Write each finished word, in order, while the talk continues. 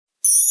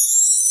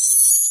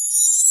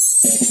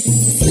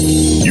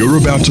You're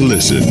about to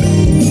listen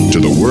to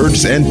the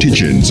words and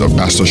teachings of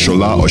Pastor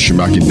Sola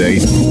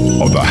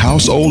Osunmakinde of the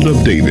Household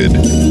of David.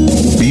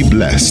 Be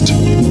blessed.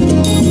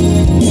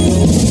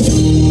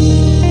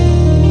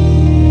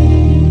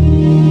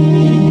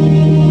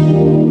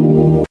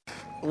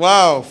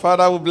 Wow,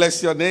 Father, we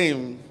bless your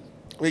name.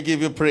 We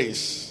give you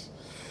praise.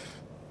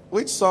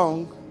 Which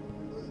song?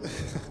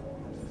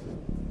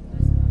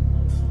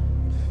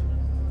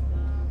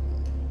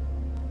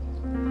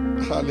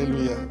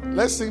 Hallelujah.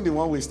 Let's sing the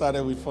one we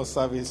started with for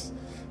service.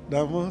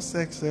 The most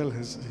excellent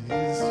is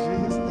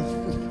Jesus.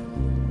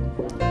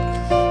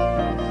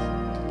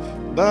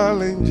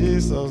 Darling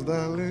Jesus,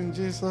 darling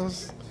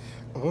Jesus.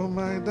 Oh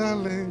my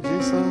darling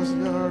Jesus,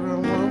 you're a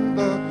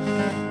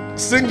wonder.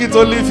 Sing it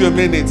only if you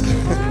mean it.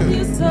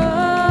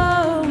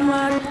 Oh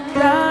my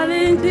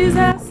darling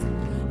Jesus.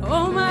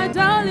 Oh my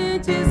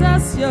darling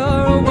Jesus, you're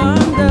a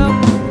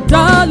wonder.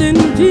 Darling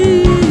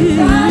Jesus.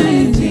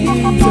 Darling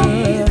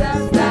Jesus.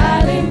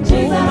 Darling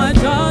Jesus. Oh my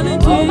darling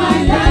Jesus. Oh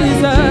my darling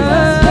Jesus,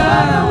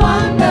 you're a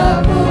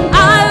wonderful. I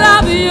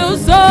love you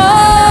so.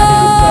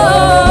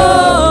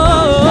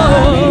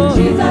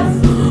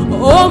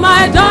 Oh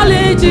my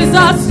darling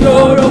Jesus,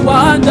 you're a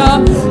wonder.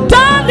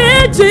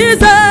 Darling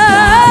Jesus.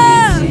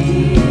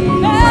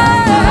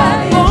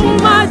 Oh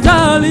my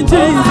darling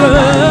Jesus.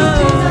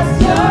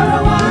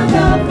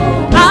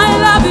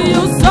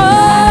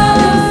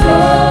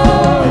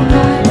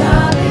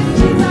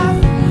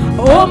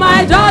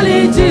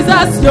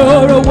 Jesus,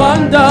 you're a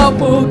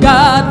wonderful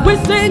God. We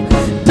sing,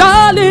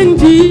 darling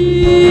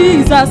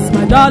Jesus,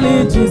 my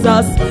darling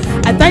Jesus.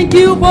 I thank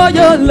you for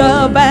your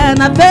love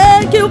and I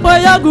thank you for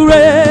your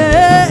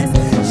grace.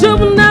 You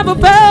will never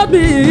fail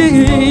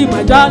me,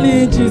 my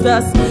darling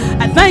Jesus.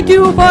 I thank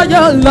you for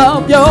your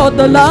love. You're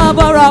the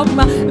lover of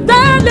my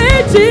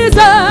darling Jesus.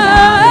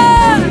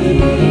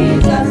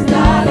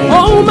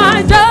 Oh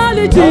my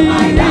darling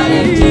Jesus.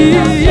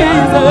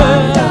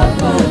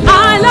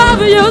 I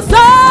love you so.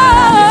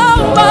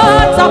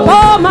 But I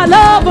pour my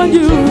love on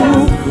you.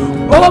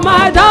 Oh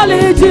my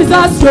darling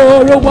Jesus,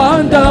 you're a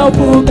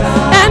wonderful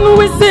God. And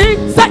we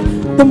sing, say,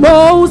 the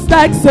most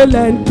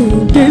excellent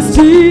King is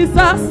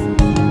Jesus.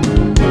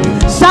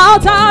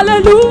 Shout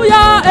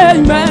hallelujah,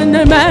 amen,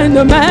 amen,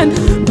 amen.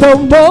 The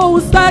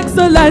most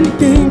excellent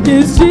King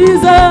is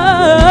Jesus.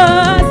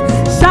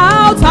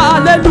 Shout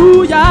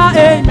hallelujah,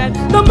 amen.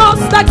 The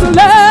most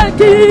excellent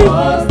King.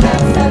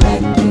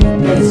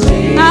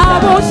 I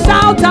will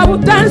shout, I will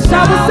dance, I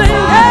will sing,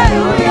 hey.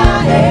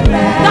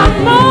 The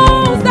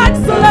most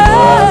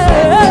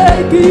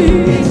excellent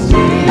King.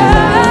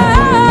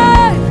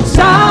 Hey.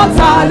 Shout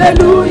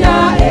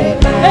hallelujah,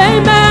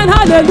 amen,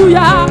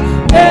 hallelujah,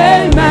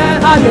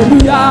 amen,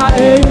 hallelujah,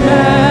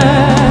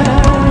 amen.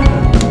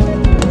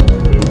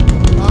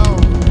 Wow.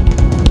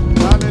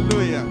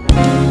 Hallelujah.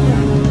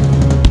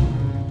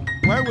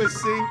 When we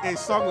sing a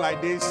song like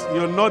this,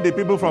 you know the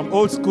people from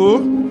old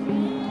school.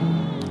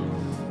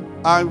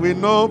 And we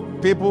know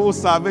people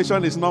whose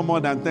salvation is not more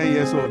than 10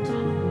 years old.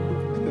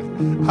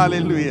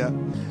 Hallelujah.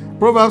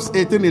 Proverbs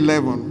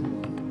 18:11.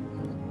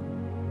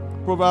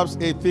 Proverbs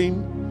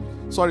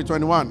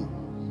 21.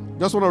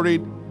 Just want to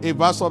read a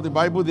verse of the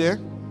Bible there.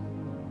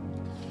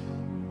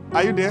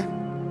 Are you there?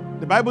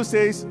 The Bible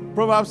says,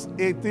 Proverbs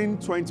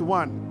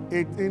 18:21.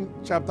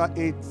 Chapter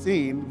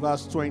 18,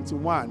 verse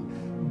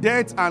 21.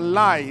 Death and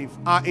life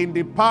are in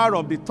the power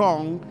of the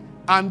tongue,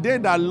 and they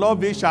that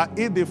love it shall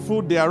eat the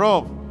fruit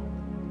thereof.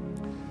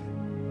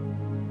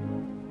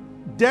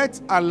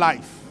 Death and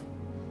life.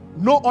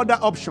 No other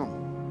option.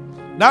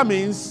 That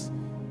means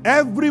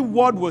every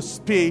word we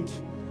speak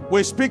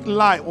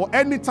life, or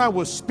anytime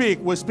we speak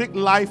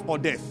life or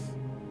death.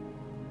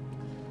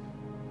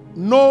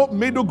 No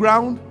middle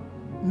ground,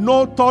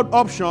 no third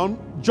option,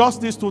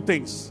 just these two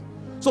things.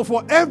 So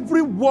for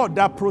every word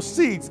that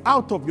proceeds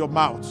out of your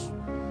mouth,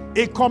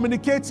 it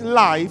communicates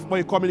life or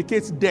it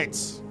communicates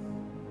death.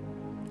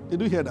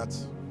 Did you hear that?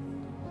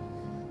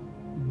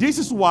 This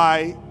is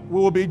why we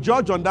will be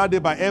judged on that day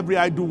by every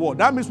idle word.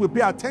 That means we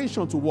pay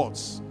attention to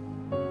words.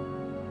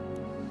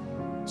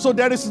 So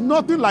there is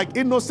nothing like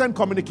innocent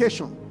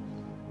communication.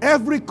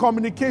 Every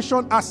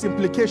communication has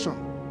implication.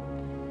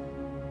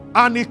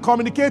 And it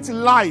communicates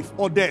life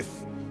or death.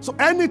 So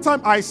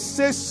anytime I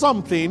say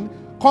something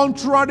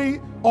contrary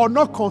or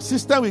not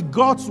consistent with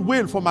God's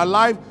will for my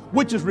life,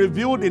 which is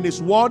revealed in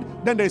His word,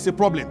 then there is a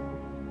problem.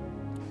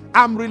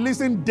 I'm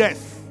releasing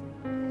death.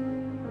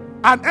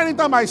 And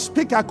anytime I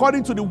speak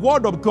according to the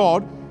word of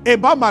God,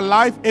 about my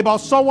life,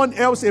 about someone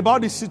else,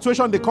 about the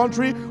situation in the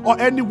country or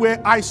anywhere,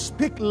 I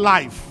speak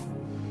life.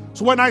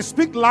 So when I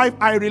speak life,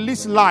 I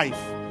release life.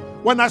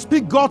 When I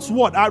speak God's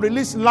word, I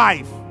release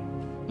life.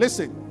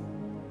 Listen.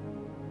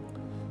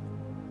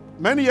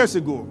 Many years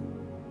ago,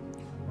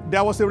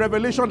 there was a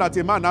revelation that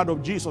a man had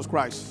of Jesus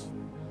Christ.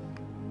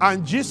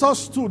 And Jesus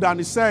stood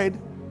and he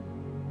said,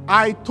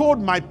 I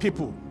told my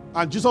people,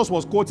 and Jesus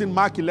was quoting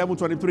Mark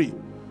 11:23,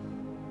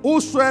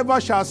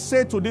 whosoever shall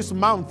say to this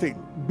mountain,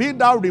 be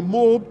thou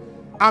removed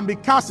and be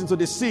cast into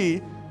the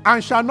sea,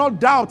 and shall not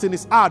doubt in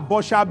his heart,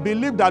 but shall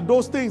believe that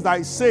those things that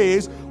he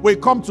says will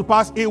come to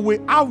pass, he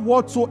will have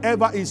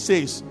whatsoever he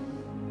says.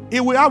 He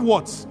will have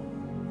what?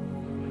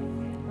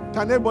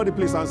 Can everybody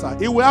please answer?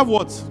 He will have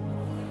what?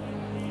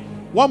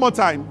 One more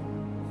time.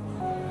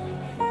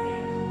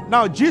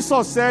 Now,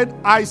 Jesus said,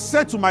 I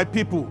said to my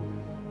people,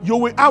 you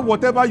will have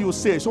whatever you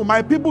say. So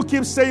my people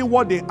keep saying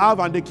what they have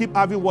and they keep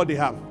having what they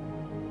have.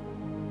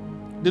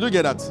 Did you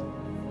get that?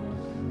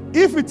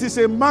 If it is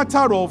a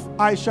matter of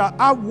I shall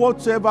have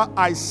whatever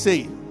I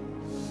say.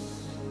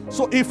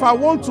 So if I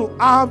want to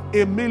have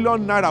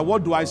 ₦1,000,000,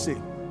 what do I say?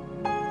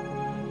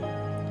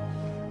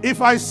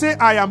 If I say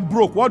I am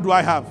broke, what do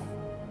I have?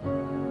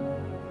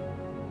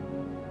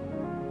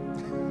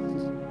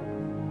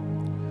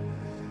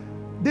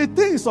 The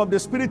things of the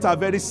Spirit are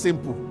very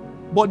simple,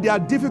 but they are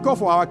difficult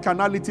for our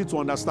carnality to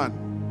understand.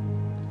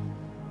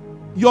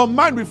 Your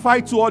mind will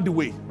fight you all the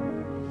way.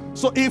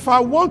 So if I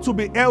want to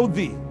be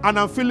healthy and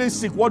I'm feeling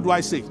sick, what do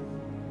I say?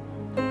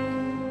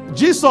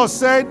 Jesus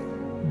said,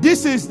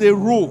 this is the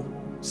rule.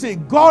 See,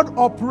 God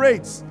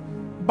operates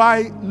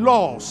by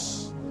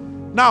laws.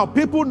 Now,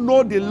 people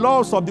know the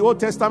laws of the Old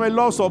Testament,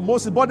 laws of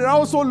Moses, but there are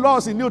also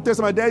laws in the New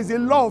Testament. There is a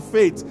law of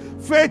faith.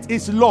 Faith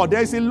is law.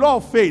 There is a law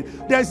of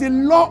faith. There is a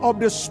law of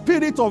the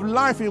Spirit of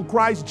life in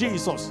Christ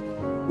Jesus.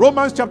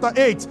 Romans chapter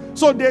 8.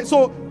 So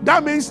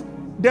that means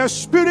the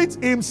Spirit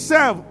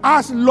himself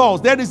has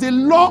laws. There is a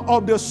law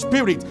of the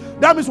Spirit.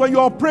 That means when you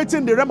operate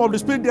in the realm of the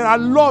Spirit, there are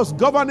laws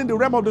governing the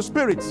realm of the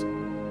Spirit.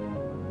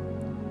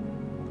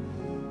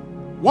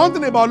 One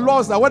thing about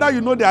laws, that whether you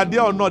know they are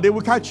there or not, they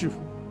will catch you.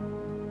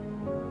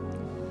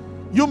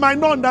 You might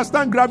not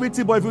understand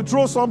gravity, but if you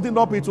throw something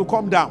up, it will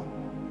come down.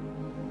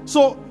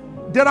 So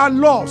there are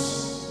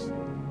laws,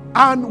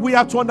 and we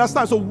have to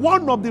understand. So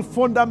one of the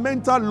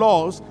fundamental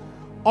laws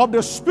of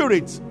the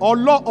Spirit, or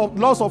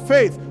laws of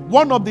faith,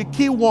 one of the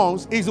key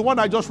ones is the one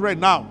I just read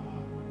now.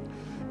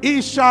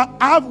 He shall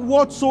have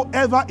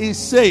whatsoever he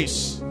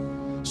says.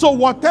 So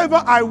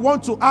whatever I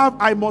want to have,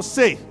 I must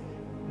say.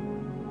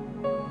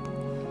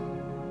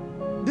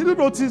 Did you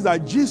notice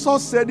that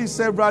Jesus said it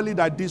severally,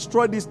 that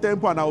destroy this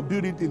temple and I'll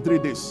build it in 3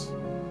 days?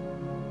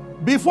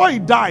 Before he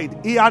died,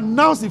 he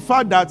announced the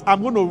fact that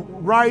I'm going to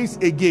rise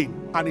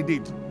again. And he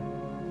did.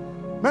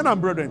 Men and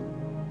brethren,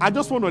 I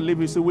just want to leave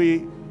you. So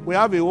we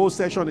have a whole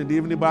session in the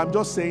evening, but I'm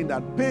just saying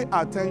that pay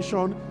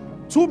attention.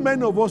 Too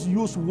many of us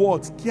use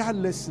words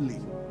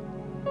carelessly.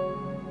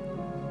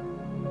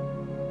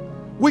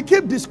 We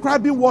keep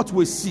describing what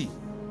we see,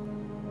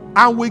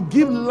 and we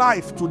give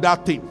life to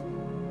that thing.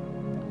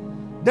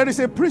 There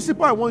is a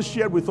principle I once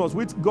shared with us,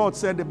 which God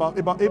said about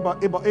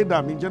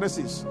Adam in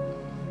Genesis.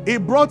 He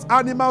brought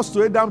animals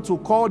to Adam to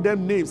call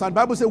them names. And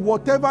the Bible says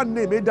whatever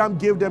name Adam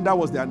gave them, that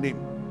was their name.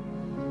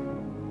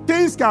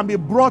 Things can be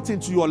brought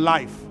into your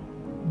life.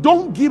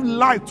 Don't give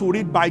life to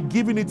it by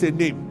giving it a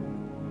name.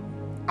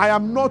 I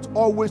am not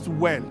always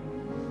well.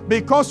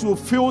 Because you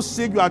feel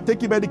sick, you are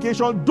taking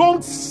medication,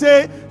 don't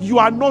say you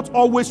are not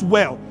always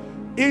well.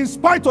 In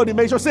spite of the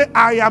medication, say,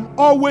 I am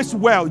always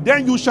well.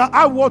 Then you shall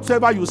have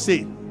whatever you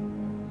say.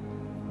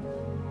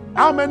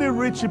 How many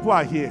rich people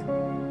are here?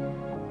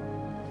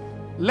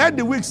 Let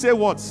the weak say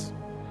what?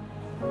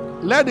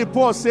 Let the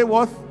poor say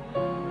what?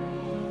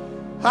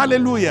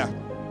 Hallelujah.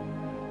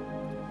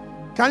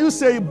 Can you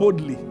say it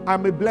boldly?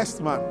 I'm a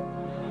blessed man.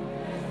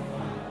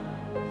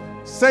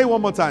 Say it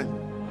one more time.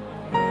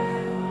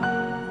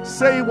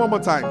 Say it one more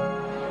time.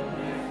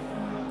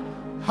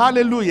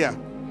 Hallelujah.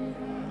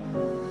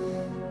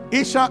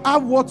 It shall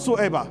have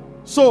whatsoever.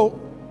 So,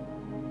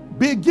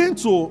 begin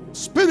to,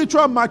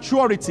 spiritual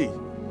maturity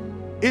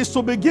is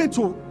to begin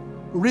to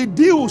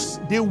reduce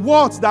the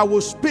words that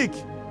will speak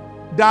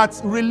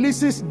that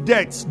releases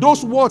death.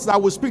 Those words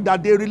that will speak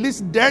that they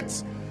release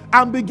death,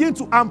 and begin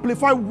to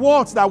amplify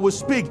words that will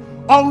speak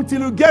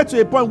until you get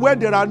to a point where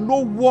there are no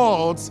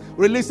words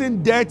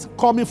releasing death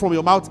coming from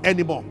your mouth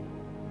anymore.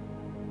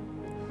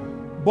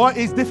 But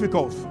it's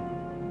difficult.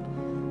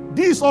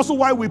 This is also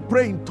why we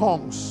pray in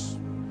tongues.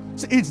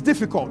 See, it's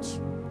difficult.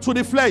 To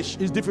the flesh,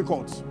 it's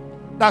difficult.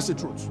 That's the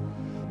truth.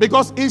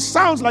 Because it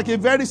sounds like a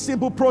very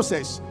simple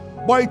process,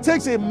 but it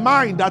takes a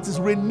mind that is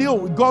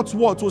renewed with God's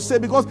word to say,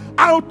 because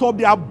out of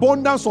the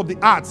abundance of the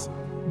heart,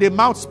 the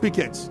mouth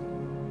speaketh.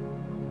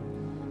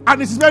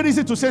 And it's very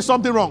easy to say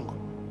something wrong.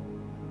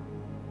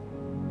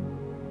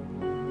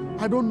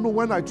 I don't know,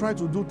 when I try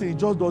to do things, it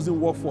just doesn't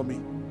work for me.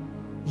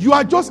 You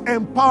are just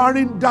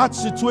empowering that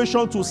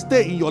situation to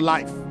stay in your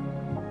life.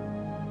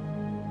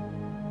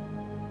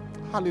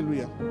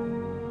 Hallelujah.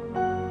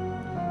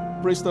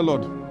 Praise the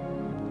Lord.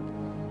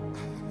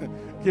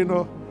 You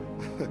know,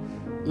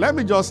 let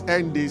me just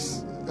end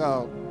this.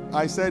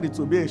 I said it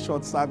will be a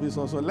short service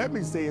also. Let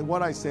me say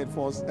what I said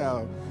for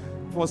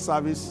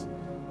service.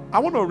 I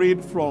want to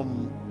read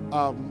from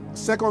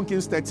 2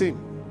 Kings 13.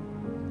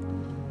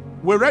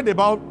 We read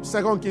about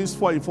 2 Kings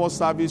 4 in first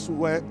service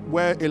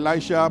where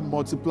Elisha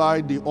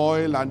multiplied the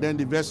oil and then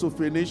the vessel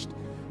finished.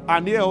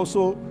 And here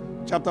also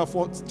chapter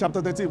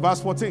 13,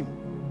 verse 14.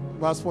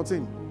 Verse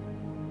 14.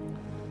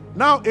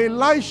 Now,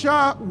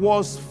 Elisha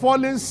was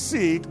fallen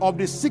sick of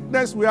the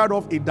sickness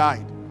whereof he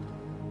died.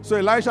 So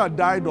Elisha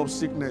died of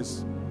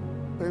sickness.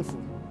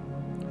 Painful.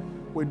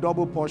 With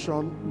double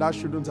portion, that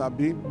shouldn't have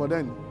been, but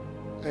then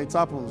it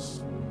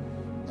happens.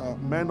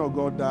 Men of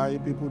God die,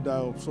 people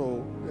die,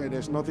 so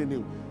there's nothing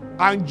new.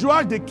 And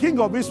Joash, the king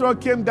of Israel,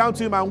 came down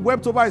to him and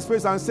wept over his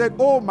face and said,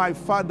 "Oh, my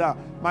father,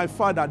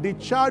 the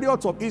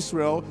chariots of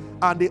Israel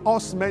and the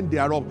horsemen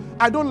thereof."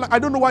 I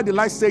don't know why they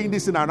like saying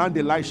this in around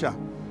Elisha.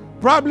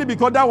 Probably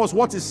because that was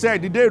what he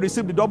said the day he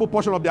received the double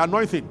portion of the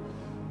anointing.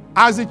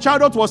 As the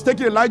chariot was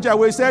taking Elijah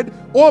away, he said,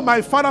 "Oh,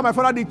 my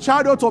father, the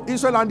chariots of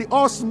Israel and the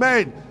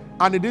horsemen."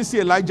 And he didn't see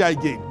Elijah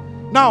again.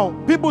 Now,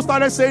 people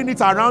started saying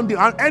it around him,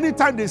 and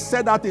anytime they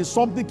said that,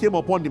 something came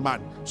upon the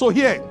man. So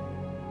here,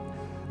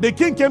 the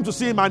king came to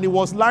see him, and he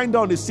was lying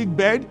down on the sick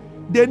bed.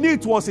 They knew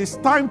it was his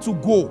time to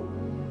go.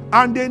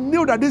 And they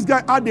knew that this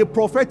guy had a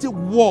prophetic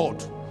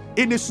word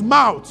in his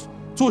mouth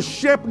to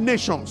shape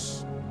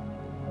nations.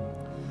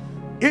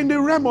 In the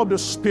realm of the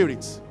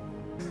spirit,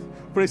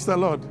 praise the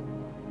Lord,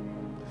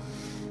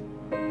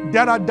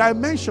 there are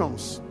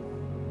dimensions.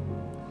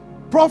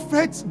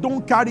 Prophets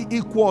don't carry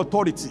equal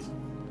authority.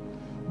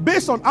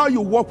 Based on how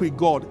you walk with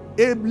God,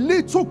 a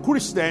little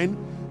Christian,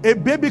 a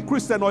baby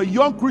Christian, or a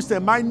young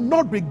Christian might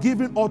not be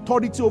given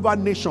authority over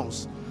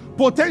nations.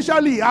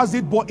 Potentially he has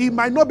it, but he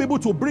might not be able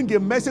to bring a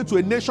message to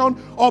a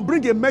nation or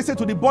bring a message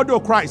to the body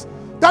of Christ.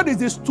 That is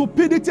the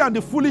stupidity and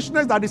the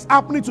foolishness that is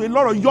happening to a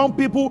lot of young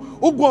people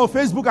who go on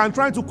Facebook and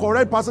trying to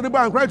correct Pastor Nebo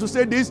and trying to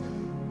say this.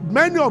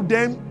 Many of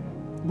them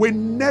will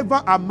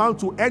never amount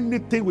to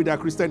anything with their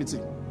Christianity.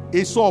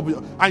 It's so obvious.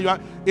 And you are,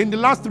 in the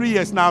last 3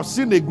 years now, I've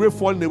seen a great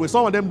falling away.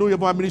 Some of them don't even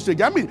have ministry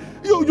again. I mean,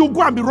 you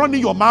go and be running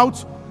your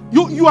mouth.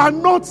 You are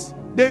not.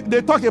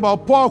 They talk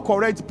about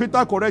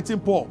Peter correcting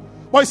Paul.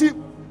 But you see,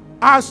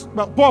 as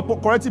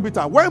Paul corrected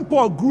Peter, when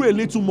Paul grew a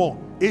little more,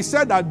 he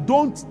said that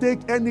don't take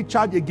any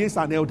charge against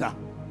an elder.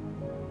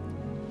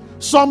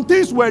 Some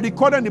things were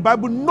recorded in the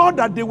Bible, not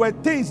that they were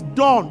things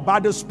done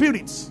by the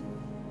spirits.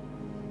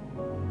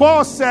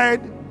 Paul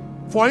said,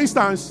 for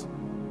instance,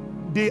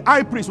 the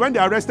high priest, when they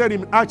arrested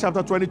him in Acts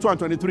chapter 22 and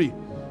 23,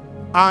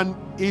 and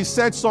he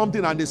said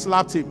something and they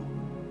slapped him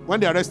when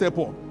they arrested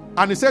Paul.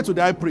 And he said to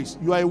the high priest,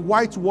 "You are a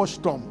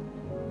whitewashed tomb.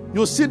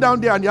 You sit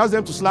down there," and he asked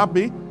them to slap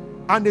me.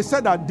 And they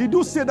said that, "Did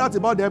you say that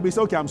about them?" He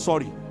said, "Okay, I'm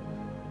sorry."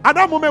 At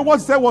that moment, what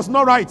he said was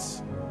not right.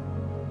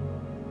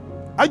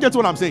 I get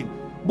what I'm saying.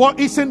 But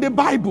it's in the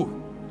Bible.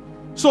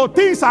 So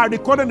things are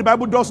recorded in the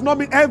Bible does not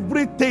mean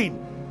everything.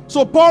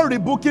 So Paul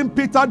rebuking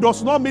Peter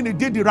does not mean he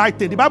did the right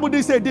thing. The Bible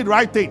didn't say he did the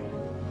right thing.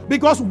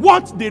 Because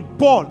what did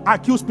Paul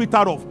accuse Peter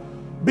of?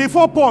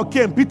 Before Paul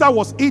came, Peter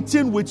was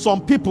eating with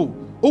some people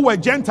who were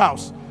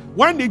Gentiles.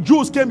 When the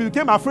Jews came, he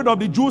became afraid of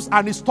the Jews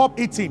and he stopped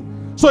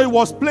eating. So he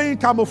was playing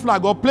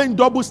camouflage or playing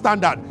double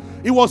standard.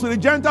 He was with the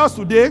Gentiles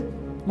today.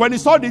 When he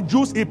saw the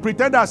Jews, he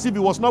pretended as if he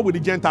was not with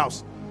the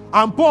Gentiles.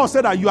 And Paul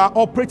said that you are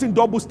operating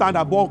double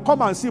standard. But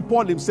come and see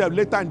Paul himself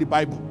later in the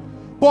Bible.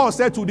 Paul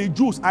said to the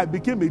Jews, "I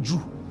became a Jew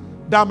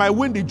that I might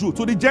win the Jew."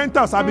 To the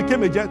Gentiles, I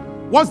became a Gentile.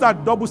 What's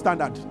that double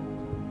standard?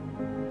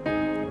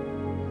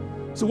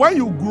 So when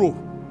you grow,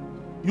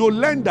 you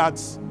learn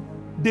that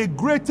the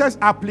greatest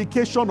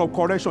application of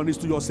correction is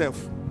to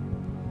yourself.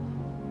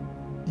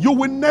 You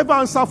will never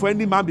answer for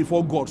any man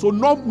before God. So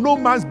no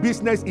man's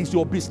business is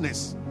your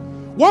business.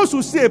 Once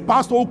you see a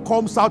pastor who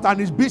comes out and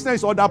his business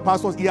is other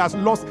pastors, he has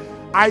lost.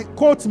 I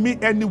quote me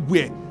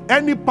anywhere.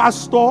 Any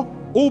pastor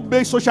who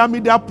makes social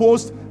media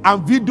posts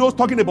and videos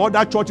talking about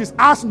other churches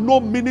has no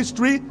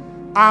ministry,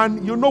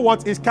 and you know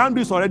what? His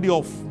candle is already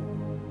off.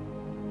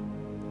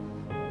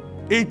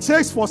 It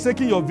takes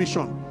forsaking your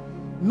vision.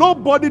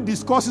 Nobody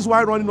discusses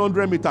while running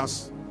 100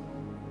 meters.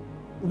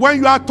 When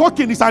you are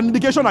talking, it's an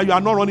indication that you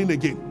are not running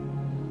again.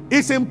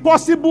 It's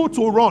impossible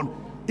to run.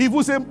 If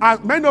you say,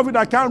 many of you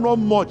that can't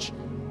run much,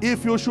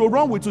 if you should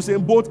run with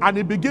Usain Bolt and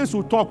he begins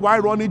to talk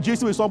while running,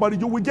 gisting with somebody,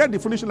 you will get the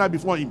finishing line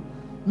before him.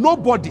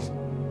 Nobody.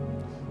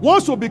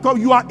 Once you become,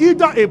 you are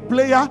either a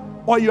player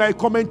or you are a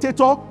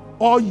commentator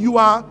or you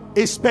are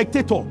a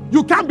spectator.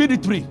 You can't be the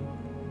three.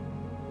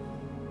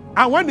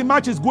 And when the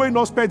match is going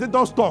on,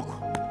 spectators talk.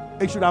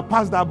 It should have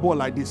passed that ball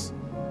like this.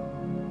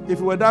 If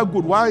you were that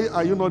good, why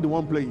are you not the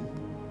one playing?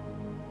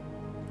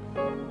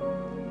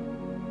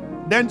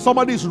 Then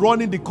somebody is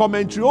running the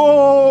commentary.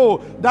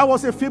 "Oh, that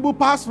was a feeble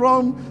pass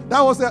from,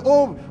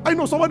 I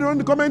know somebody running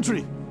the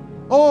commentary.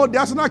 Oh, the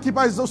Arsenal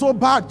keeper is so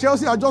bad.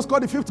 Chelsea has just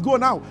got the 5th goal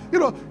now." You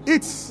know,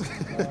 it's,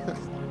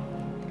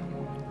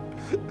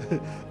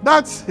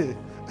 that's,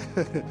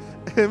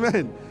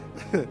 amen.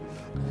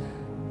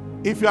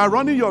 If you are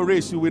running your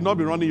race, you will not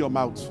be running your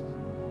mouth.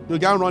 You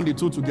can't run the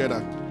two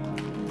together.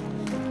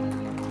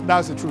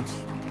 That's the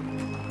truth.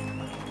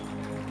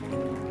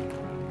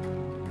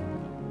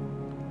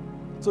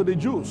 So the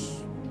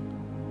Jews,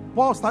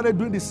 Paul started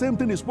doing the same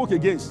thing he spoke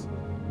against.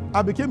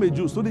 I became a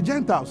Jew. So the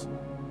Gentiles,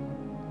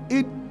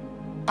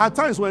 at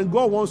times when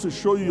God wants to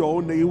show you your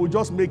own name, he will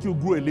just make you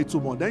grow a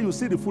little more. Then you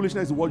see the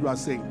foolishness in what you are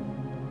saying.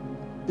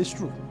 It's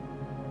true.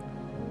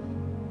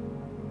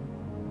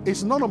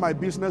 it's none of my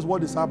business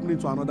what is happening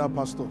to another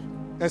pastor,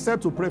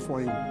 except to pray for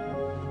him.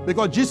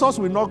 Because Jesus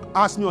will not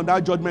ask me on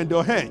that judgment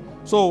day, hey,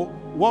 so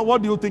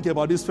what do you think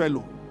about this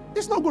fellow?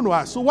 It's not going to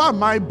ask. So why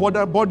am I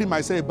bothering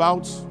myself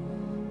about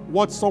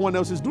what someone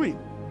else is doing?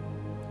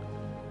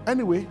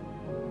 Anyway,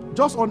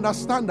 just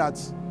understand that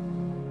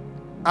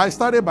I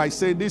started by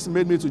saying this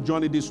made me to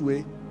journey this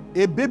way.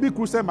 A baby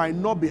Christian might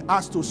not be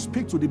asked to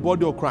speak to the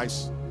body of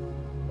Christ.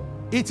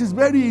 It is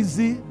very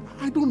easy.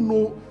 I don't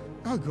know.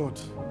 Oh God.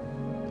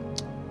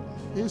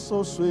 It's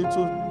so sweet.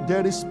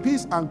 There is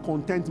peace and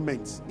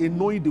contentment in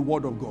knowing the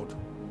word of God.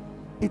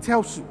 It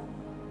helps you.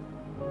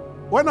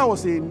 When I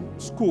was in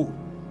school,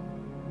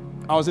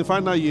 I was in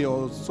final year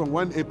or so,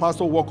 when a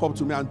pastor walked up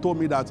to me and told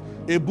me that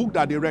a book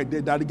that they read,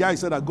 that the guy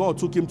said that God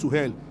took him to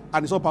hell,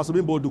 and he saw Pastor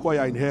Bimbo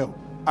Dukoya in hell.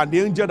 And the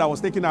angel that was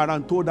taking her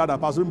around told her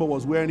that Pastor Bimbo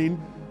was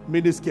wearing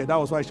miniskirt. That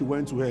was why she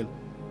went to hell.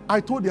 I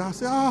told her, I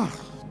said,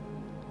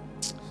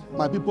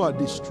 my people are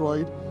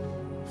destroyed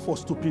for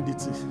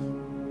stupidity.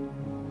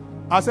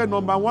 I said,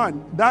 number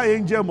one, that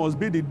angel must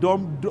be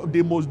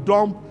the most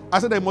dumb. I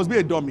said, there must be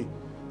a dummy.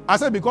 I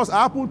said, because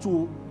I happened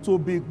to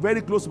be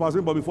very close to Pastor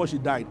Bimbo before she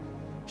died.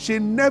 She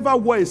never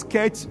wore a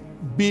skirt.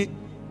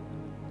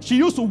 She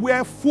used to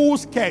wear full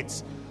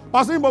skirts.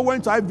 Pastor Bimbo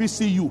went to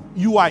IVCU,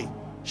 UI.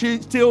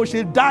 Till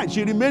she died,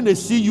 she remained a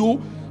CU.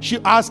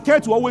 Her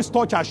skirt will always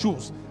touch her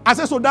shoes. I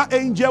said, so that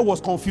angel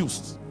was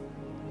confused.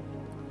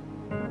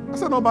 I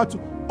said, number two,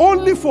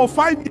 only for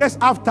 5 years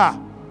after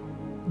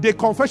the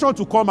confession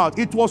to come out,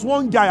 it was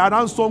one guy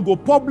around Songo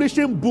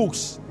publishing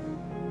books.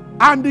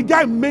 And the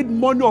guy made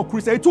money of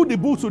Christians. He took the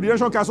books to the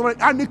Nation Council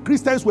and the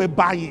Christians were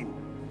buying.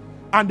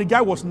 And the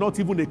guy was not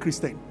even a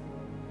Christian.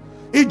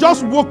 He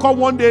just woke up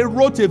one day,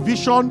 wrote a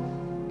vision.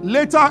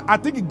 Later, I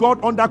think he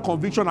got under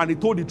conviction and he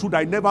told the truth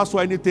that he never saw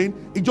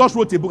anything. He just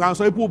wrote a book and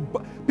so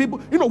people,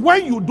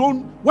 when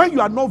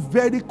you are not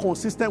very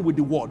consistent with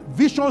the word,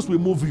 visions will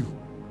move you.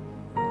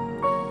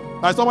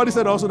 Like somebody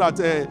said also that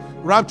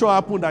rapture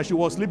happened, that she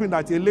was sleeping,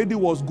 that a lady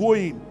was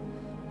going,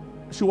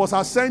 she was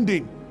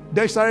ascending,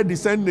 then she started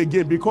descending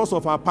again because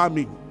of her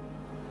palming.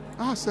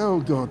 I said, oh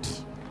God.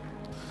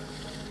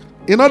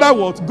 In other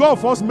words, God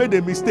first made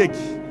a mistake.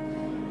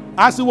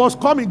 As he was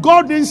coming,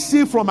 God didn't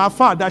see from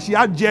afar that she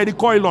had Jerry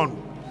coil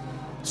on.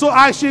 So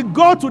as she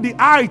got to the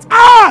height,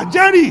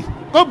 Jerry,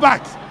 go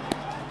back.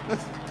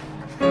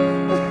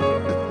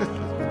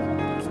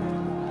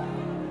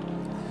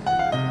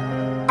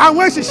 And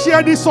when she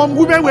shared this, some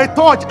women were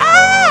touched.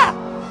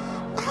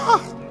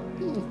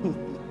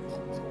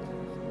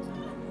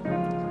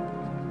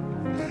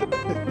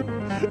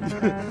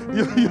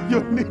 You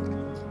need,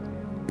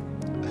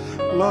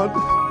 Lord,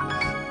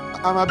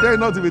 I'm appearing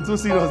not to be too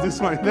serious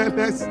this morning.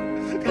 Let's.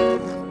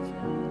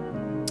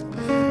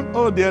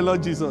 Oh dear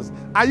Lord Jesus,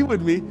 are you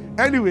with me?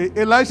 Anyway,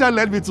 Elisha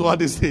led me to all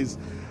these things.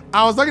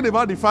 I was talking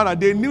about the fact that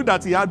they knew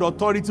that he had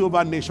authority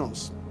over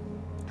nations.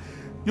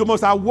 You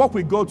must have worked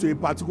with God to a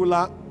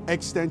particular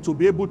extent to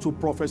be able to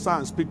prophesy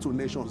and speak to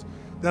nations.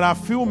 There are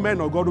few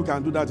men of God who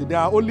can do that. There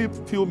are only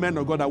few men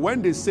of God that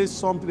when they say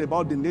something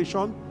about the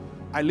nation,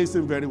 I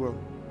listen very well.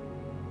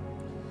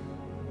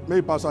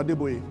 Maybe Pastor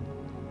Adeboye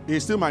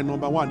is still my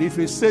number one. If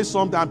he says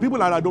something, and people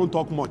like that don't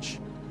talk much.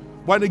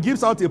 When he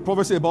gives out a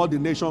prophecy about the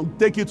nation,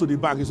 take it to the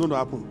bank. It's going to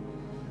happen.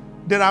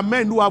 There are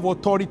men who have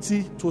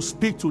authority to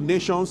speak to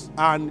nations,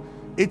 and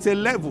it's a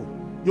level.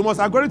 You must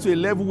agree to a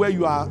level where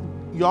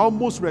you're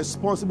almost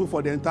responsible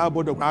for the entire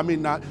body.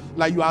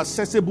 Like you are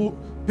accessible.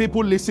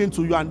 People listen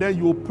to you, and then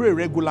you pray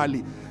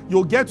regularly.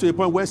 You'll get to a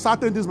point where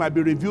certain things might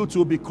be revealed to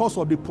you because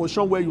of the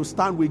position where you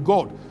stand with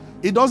God.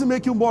 It doesn't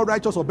make you more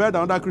righteous or better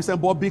than other Christians,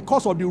 but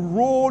because of the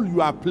role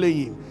you are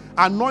playing.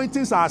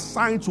 Anointings are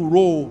assigned to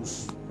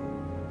roles.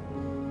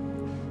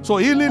 So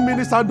healing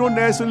ministers don't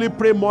necessarily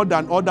pray more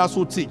than others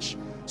who teach.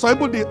 So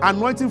people, the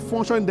anointing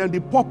function, then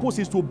the purpose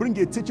is to bring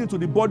a teaching to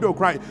the body of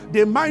Christ.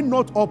 They might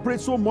not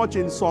operate so much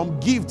in some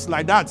gifts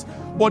like that,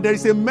 but there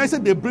is a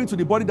message they bring to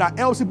the body that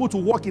helps people to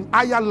walk in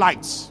higher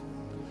lights.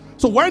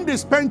 So when they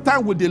spend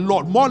time with the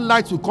Lord, more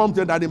lights will come to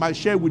them that they might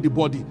share with the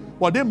body.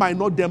 But they might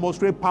not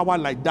demonstrate power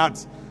like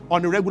that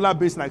on a regular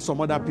basis like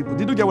some other people.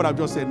 Did you get what I've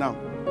just said now?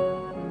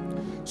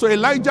 So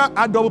Elijah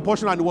had double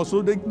portion, and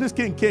this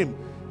king came.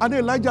 And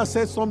Elijah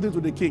said something to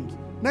the king.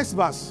 Next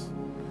verse.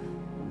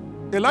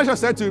 Elijah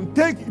said to him,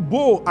 take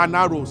bow and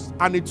arrows.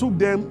 And he took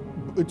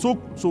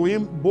to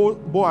him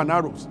bow and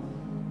arrows.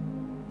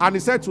 And he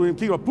said to him,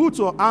 king, put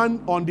your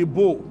hand on the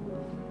bow.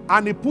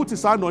 And he put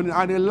his hand on it.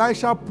 And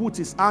Elisha put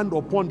his hand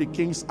upon the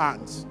king's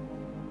hands.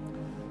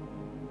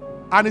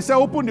 And he said,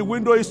 open the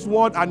window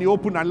eastward. And he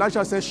opened. And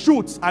Elisha said,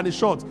 shoot. And he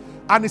shot.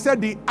 And he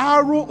said, the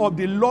arrow of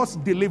the Lord's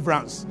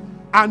deliverance,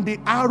 and the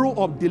arrow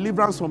of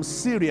deliverance from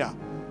Syria.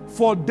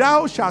 For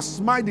thou shalt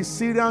smite the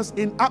Syrians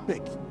in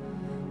Aphek,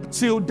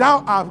 till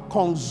thou have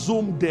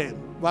consumed them.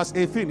 Verse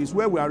 18 is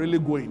where we are really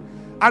going.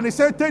 And he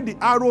said, take the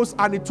arrows,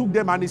 and he took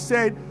them, and he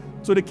said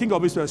to the king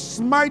of Israel,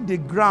 smite the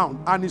ground.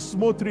 And he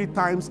smote 3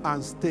 times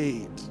and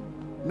stayed.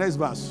 Next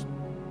verse.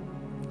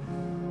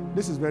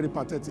 This is very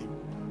pathetic.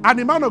 And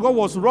the man of God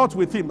was wroth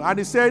with him, and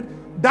he said,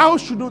 Thou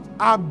shouldst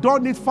have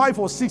done it 5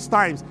 or 6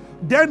 times.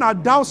 Then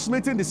art thou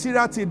smitten the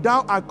Syria till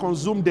thou art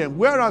consumed them.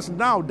 Whereas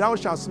now thou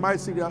shalt smite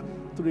Syria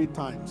 3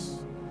 times.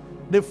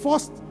 The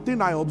first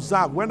thing I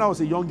observed when I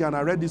was a young guy and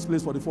I read this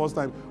place for the first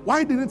time,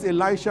 why didn't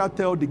Elisha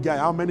tell the guy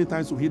how many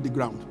times to hit the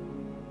ground?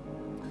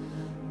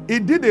 He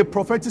did a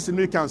prophetic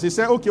significance. He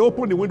said, okay,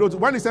 open the window.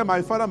 When he said,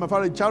 my father,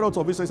 the chariot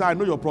of Israel, he said, I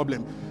know your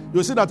problem.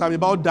 You see that I'm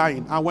about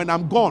dying. And when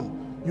I'm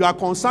gone, you are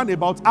concerned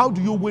about how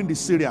do you win the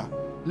Syria.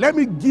 Let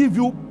me give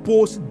you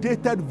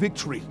post-dated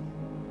victory.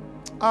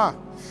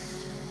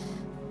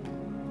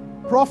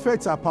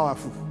 Prophets are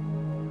powerful.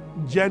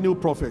 Genuine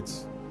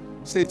prophets.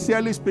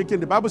 Sincerely speaking,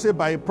 the Bible says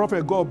by a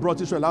prophet God brought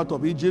Israel out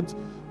of Egypt.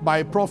 By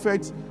a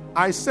prophet,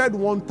 I said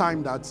one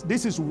time that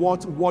this is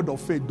what word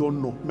of faith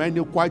don't know.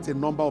 Quite a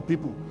number of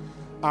people.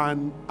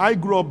 And I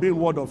grew up being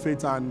word of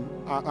faith, and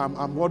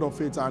I'm word of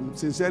faith. And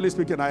sincerely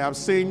speaking, I have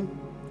seen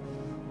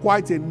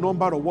quite a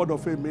number of word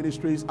of faith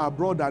ministries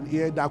abroad and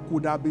here that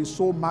could have been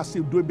so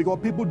massive doing, because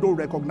people don't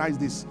recognize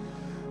this.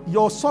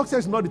 Your success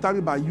is not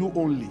determined by you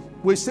only.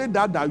 We say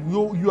that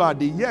you are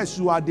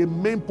the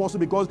main person,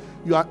 because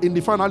you are in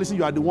the finality,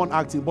 you are the one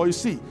acting. But you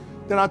see,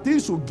 there are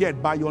things you get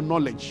by your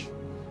knowledge.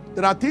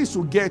 There are things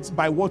you get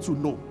by what you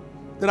know.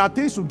 There are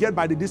things you get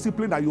by the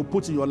discipline that you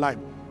put in your life.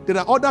 There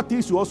are other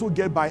things you also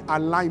get by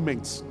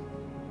alignment.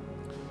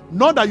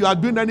 Not that you are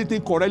doing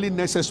anything correctly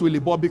necessarily,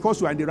 but because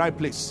you are in the right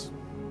place.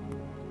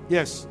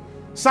 Yes.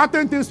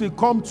 Certain things will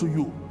come to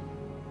you.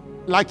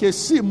 Like a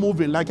sea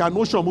moving, like an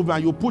ocean moving,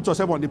 and you put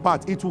yourself on the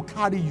path, it will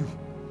carry you.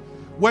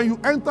 When you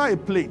enter a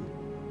plane,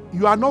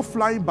 you are not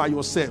flying by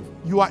yourself.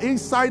 You are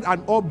inside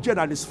an object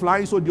that is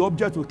flying, so the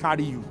object will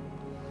carry you.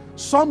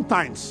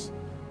 Sometimes,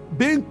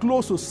 being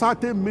close to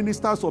certain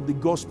ministers of the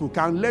gospel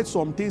can let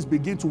some things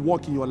begin to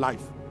work in your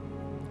life.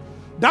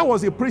 That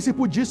was a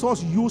principle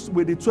Jesus used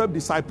with the 12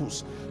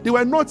 disciples. They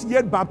were not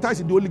yet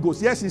baptized in the Holy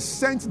Ghost. Yes, he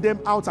sent them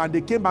out and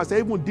they came back and said,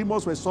 even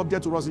demons were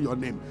subject to us in your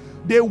name.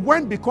 They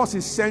went because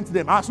he sent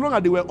them. As long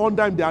as they were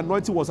under him, the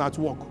anointing was at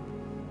work.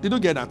 Did you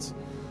get that?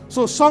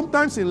 So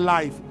sometimes in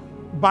life,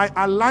 by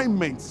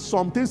alignment,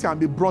 some things can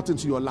be brought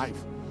into your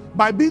life.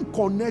 By being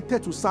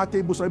connected to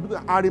certain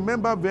people. I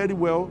remember very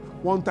well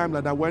one time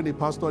that when a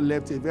pastor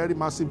left a very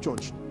massive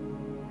church.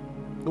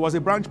 It was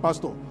a branch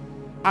pastor.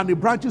 And the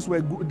branch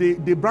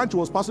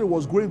was pastor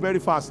was growing very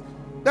fast.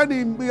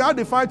 Then he had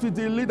a fight with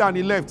the leader and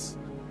he left.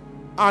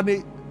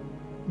 And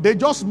they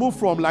just moved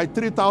from like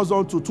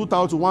 3,000 to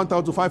 2,000 to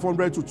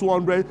 1,500 to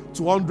 200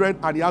 to 100,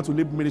 and he had to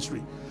leave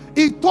ministry.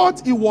 He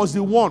thought he was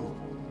the one.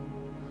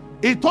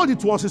 He thought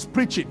it was his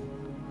preaching.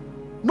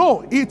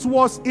 No, it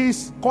was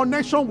his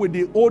connection with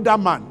the older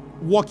man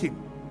working.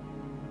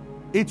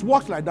 It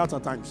works like that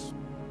at times.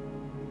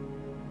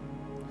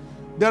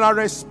 There are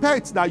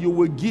respects that you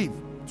will give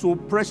to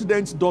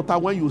president's daughter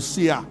when you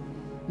see her.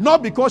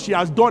 Not because she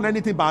has done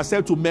anything by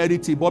herself to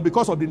merit it, but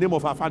because of the name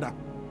of her father.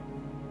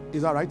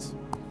 Is that right?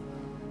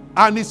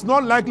 And it's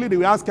not likely they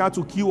will ask her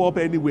to queue up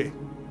anywhere.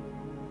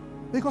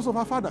 Because of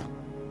her father.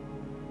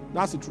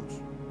 That's the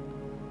truth.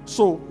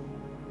 So,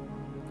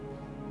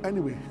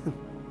 anyway.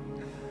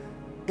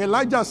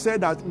 Elijah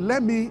said that,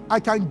 I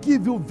can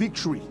give you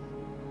victory.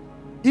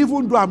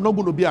 Even though I'm not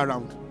going to be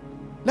around.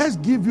 Let's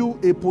give you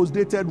a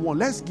post-dated one.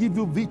 Let's give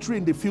you victory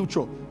in the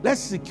future. Let's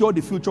secure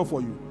the future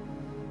for you.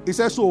 He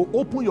said, so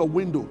open your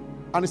window.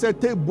 And he said,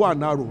 take bow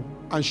and arrow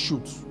and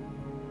shoot.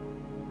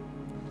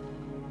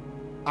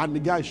 And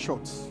the guy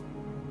shot.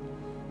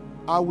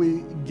 I will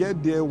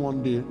get there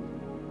one day.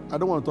 I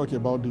don't want to talk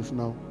about this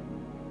now.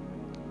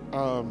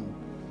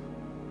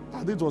 I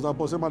think it was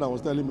Apostle that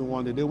was telling me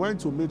one day. They went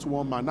to meet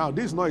one man. Now,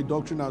 this is not a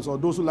doctrine, and so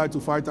those who like to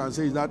fight and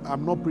say that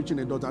I'm not preaching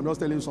a doctrine, I'm just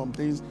telling you some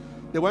things.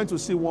 They went to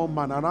see one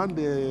man around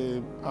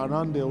the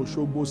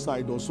Oshogbo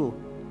side or so.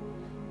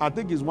 I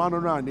think he's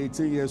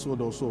 118 years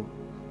old or so.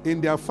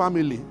 In their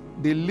family,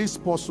 the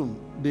least person,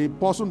 the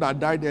person that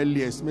died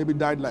earliest, maybe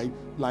died like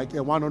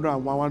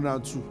 101,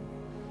 102.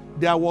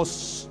 There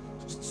was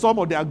some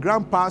of their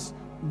grandpas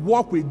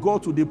walked with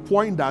God to the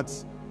point that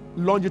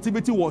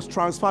longevity was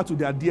transferred to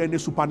their DNA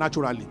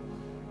supernaturally.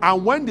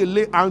 And when they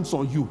lay hands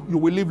on you, you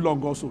will live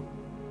long also.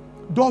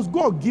 Does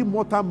God give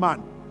mortal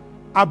man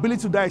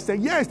ability to die?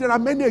 Yes, there are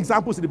many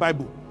examples in the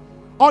Bible.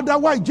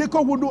 Otherwise,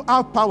 Jacob wouldn't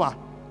have power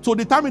to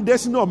determine the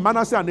destiny of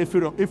Manasseh and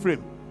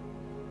Ephraim.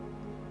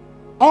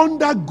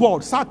 Under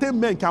God, certain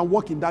men can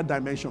walk in that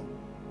dimension.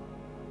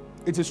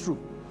 It is true.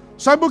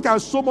 Some people can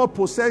so much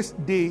possess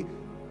the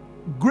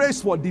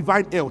grace for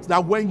divine health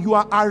that when you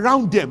are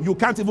around them, you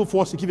can't even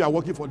force it if you are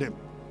working for them.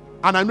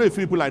 And I know a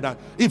few people like that.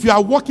 If you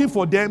are working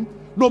for them,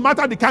 no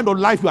matter the kind of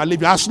life you are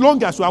living, as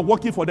long as you are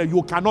working for them,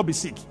 you cannot be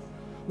sick.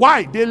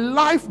 Why? The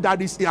life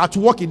that is at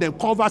work in them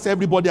covers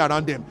everybody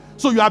around them.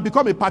 So you have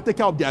become a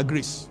partaker of their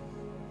grace.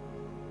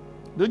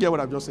 Do you get what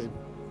I've just said?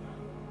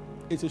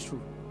 It is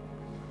true.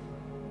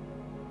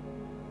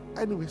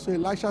 Anyway, so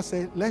Elisha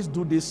said, let's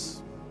do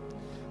this.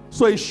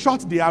 So he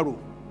shot the arrow.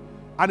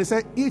 And he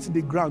said, eat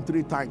the ground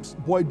 3 times.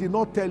 But he did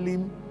not tell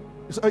him.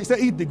 So he said,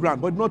 eat the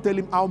ground, but did not tell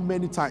him how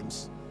many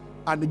times.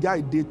 And the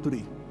guy did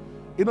 3.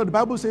 You know, the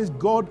Bible says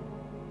God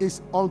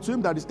is unto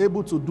him that is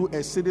able to do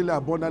exceedingly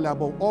abundantly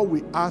above all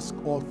we ask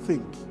or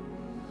think.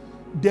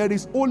 There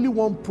is only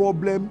one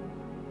problem,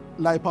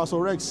 like Pastor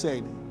Rex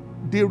said.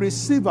 The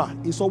receiver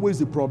is always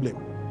the problem.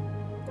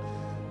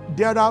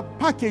 There are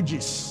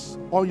packages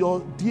on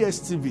your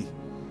DSTV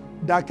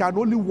that can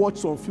only watch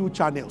some few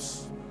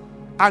channels.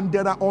 And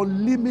there are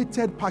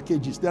unlimited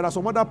packages. There are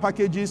some other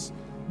packages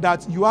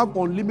that you have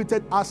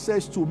unlimited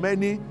access to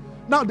many.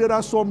 Now there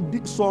are some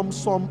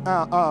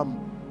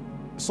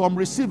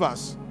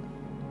receivers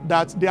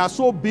that they are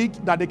so big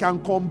that they can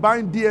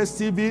combine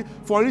DSTV.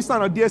 For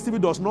instance, DSTV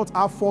does not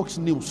have Fox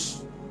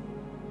News.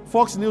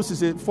 Fox News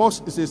is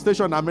a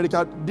station in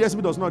America.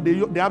 DSTV does not. They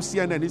have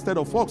CNN instead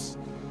of Fox.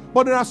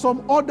 But there are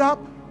some other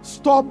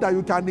stuff that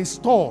you can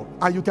install,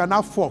 and you can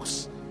have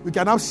Fox, you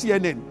can have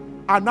CNN,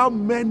 and now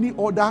many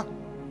other.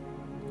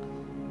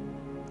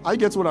 I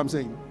get what I'm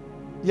saying.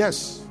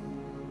 Yes.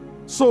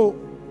 So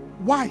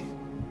why?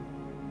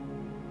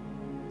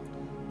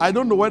 I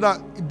don't know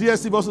whether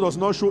DSTV also does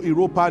not show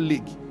Europa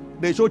League.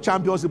 They show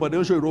Champions League, but they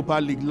don't show Europa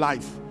League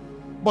live.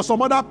 But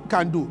some other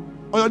can do.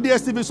 On your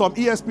DSTV, some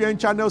ESPN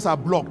channels are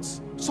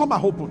blocked. Some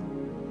are open.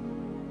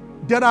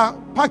 There are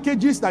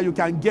packages that you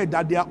can get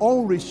that they are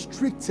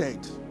unrestricted.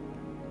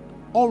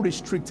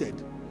 Unrestricted.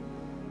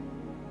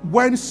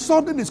 When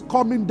something is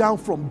coming down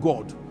from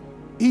God,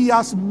 He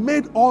has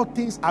made all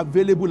things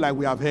available, like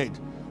we have heard.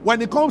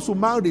 When it comes to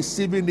man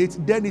receiving it,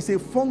 then it's a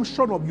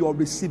function of your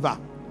receiver.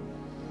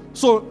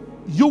 So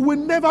you will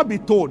never be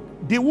told.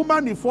 The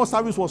woman in first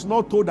service was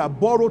not told that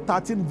borrow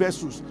 13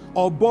 vessels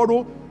or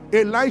borrow.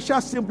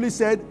 Elisha simply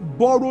said,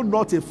 borrow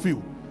not a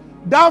few.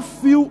 That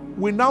few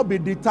will now be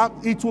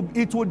determined.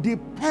 It will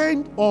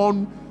depend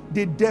on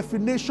the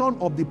definition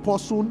of the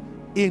person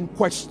in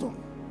question.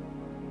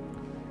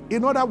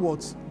 In other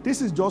words,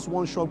 this is just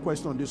one short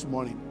question this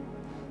morning.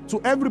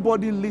 To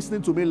everybody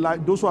listening to me,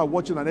 like those who are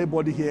watching and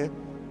everybody here,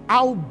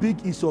 how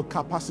big is your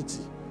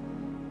capacity?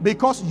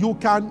 Because you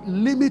can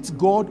limit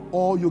God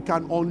or you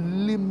can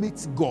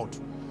unlimit God.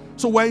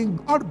 So when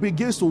God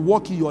begins to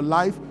work in your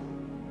life,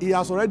 He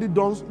has already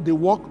done the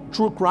work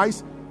through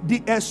Christ.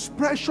 The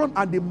expression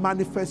and the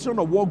manifestation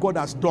of what God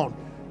has done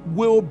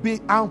will be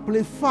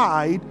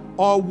amplified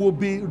or will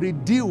be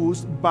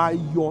reduced by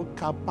your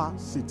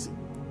capacity.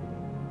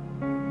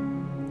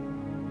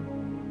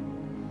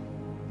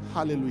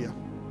 Hallelujah.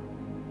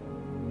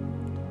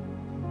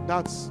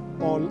 That's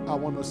all I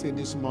want to say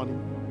this morning.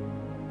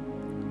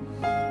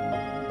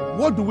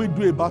 What do we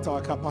do about our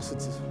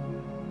capacity?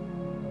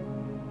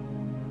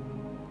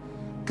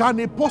 Can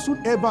a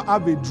person ever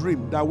have a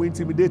dream that will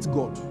intimidate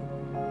God?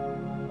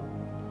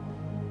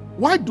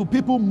 Why do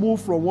people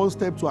move from one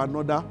step to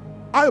another?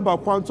 How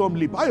about quantum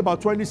leap? How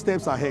about 20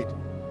 steps ahead?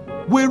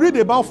 We read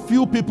about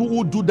few people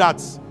who do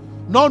that.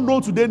 Not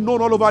known today,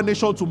 known all over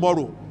nation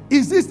tomorrow.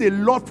 Is this a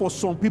lot for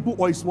some people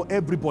or is for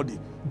everybody?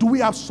 Do we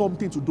have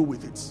something to do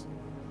with it?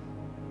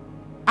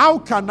 How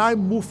can I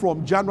move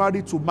from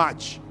January to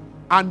March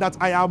and that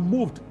I have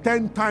moved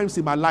 10 times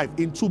in my life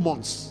in 2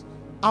 months?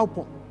 How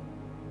come?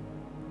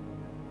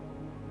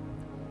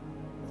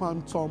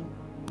 Quantum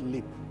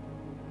leap.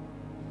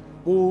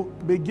 We'll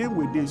begin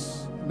with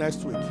this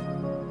next week,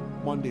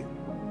 Monday.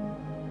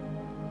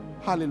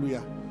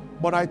 Hallelujah.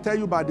 But I tell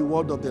you by the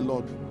word of the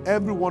Lord,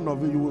 every one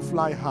of you will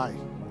fly high.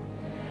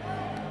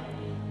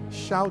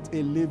 Shout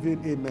a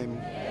living amen.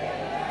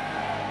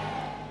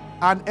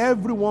 And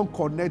everyone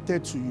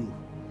connected to you.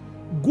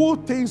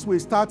 Good things will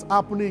start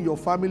happening in your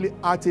family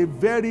at a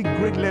very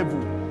great level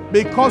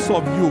because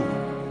of you.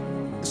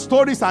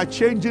 Stories are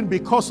changing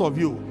because of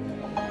you.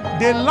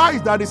 The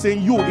light that is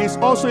in you is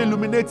also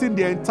illuminating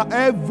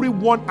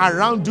everyone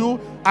around you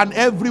and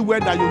everywhere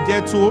that you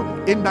get to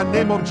in the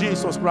name of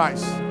Jesus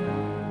Christ.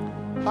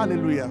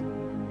 Hallelujah.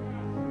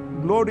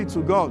 Glory to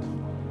God.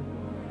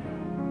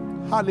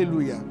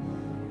 Hallelujah.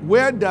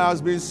 Where there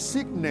has been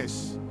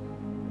sickness,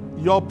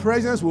 your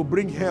presence will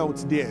bring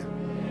health there.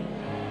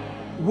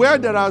 Where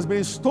there has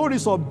been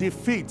stories of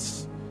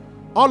defeats,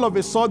 all of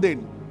a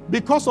sudden,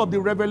 because of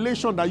the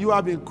revelation that you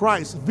have in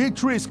Christ,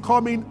 victory is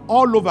coming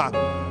all over.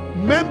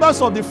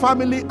 Members of the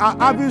family are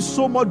having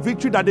so much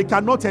victory that they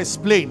cannot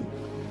explain.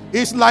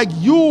 It's like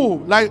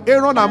you, like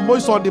Aaron and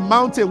Moses on the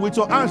mountain with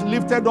your hands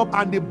lifted up,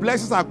 and the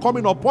blessings are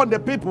coming upon the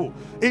people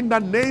in the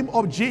name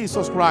of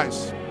Jesus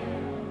Christ.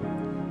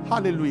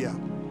 Hallelujah.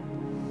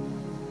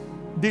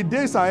 The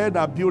days ahead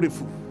are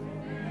beautiful.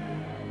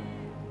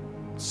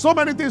 So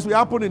many things will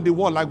happen in the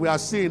world like we are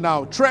seeing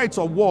now. Threats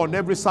of war on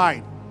every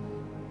side.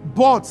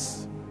 But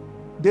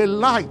the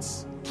light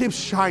keeps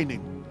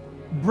shining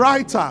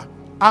brighter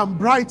and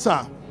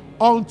brighter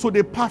unto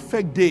the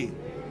perfect day.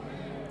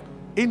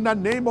 In the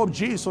name of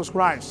Jesus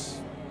Christ.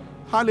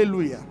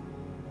 Hallelujah.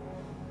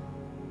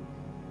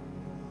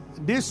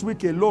 This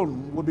week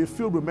alone will be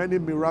filled with many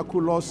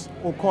miraculous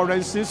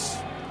occurrences.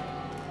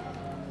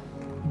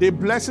 The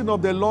blessing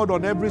of the Lord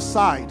on every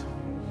side.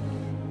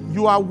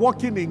 You are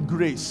walking in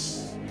grace.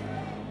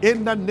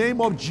 In the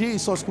name of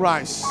Jesus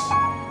Christ.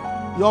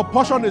 Your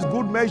portion is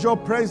good measure,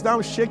 pressed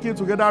down, shaking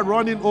together,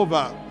 running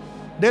over.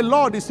 The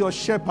Lord is your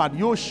shepherd.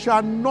 You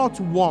shall not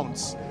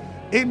want.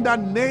 In the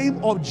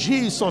name of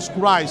Jesus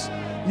Christ.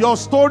 Your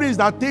story is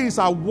that things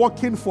are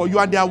working for you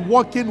and they are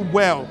working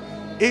well.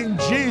 In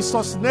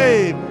Jesus'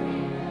 name.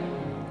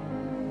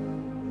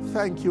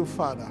 Thank you,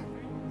 Father.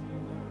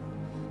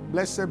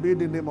 Blessed be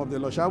the name of the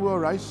Lord. Shall we all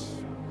rise?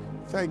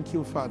 Thank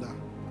you, Father.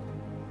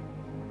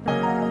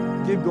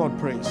 Give God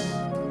praise.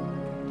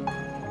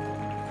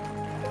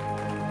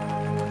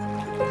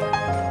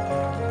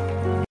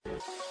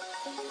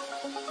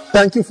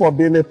 Thank you for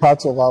being a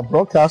part of our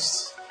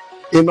broadcast.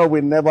 You know,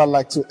 we never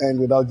like to end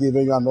without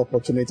giving you an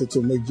opportunity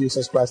to make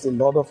Jesus Christ the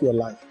Lord of your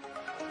life.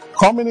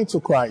 Coming into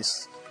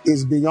Christ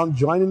is beyond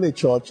joining a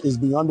church, is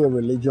beyond a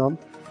religion.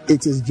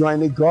 It is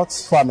joining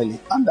God's family.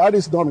 And that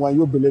is done when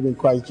you believe in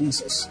Christ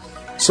Jesus.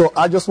 So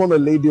I just want to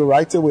lead you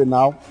right away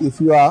now.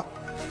 If you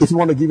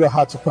want to give your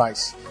heart to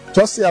Christ,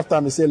 just say after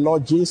me, say,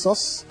 Lord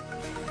Jesus,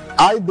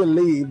 I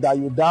believe that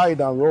you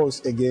died and rose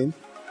again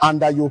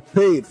and that you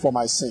paid for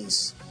my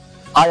sins.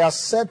 I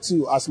accept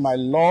you as my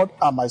Lord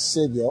and my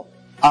Savior,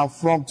 and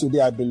from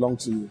today I belong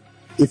to you.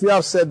 If you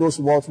have said those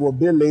words, will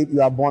be late,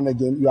 you are born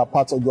again, you are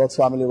part of God's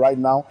family right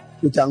now.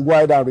 You can go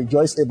ahead and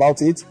rejoice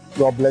about it.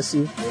 God bless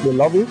you. We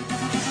love you.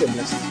 Stay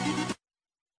blessed.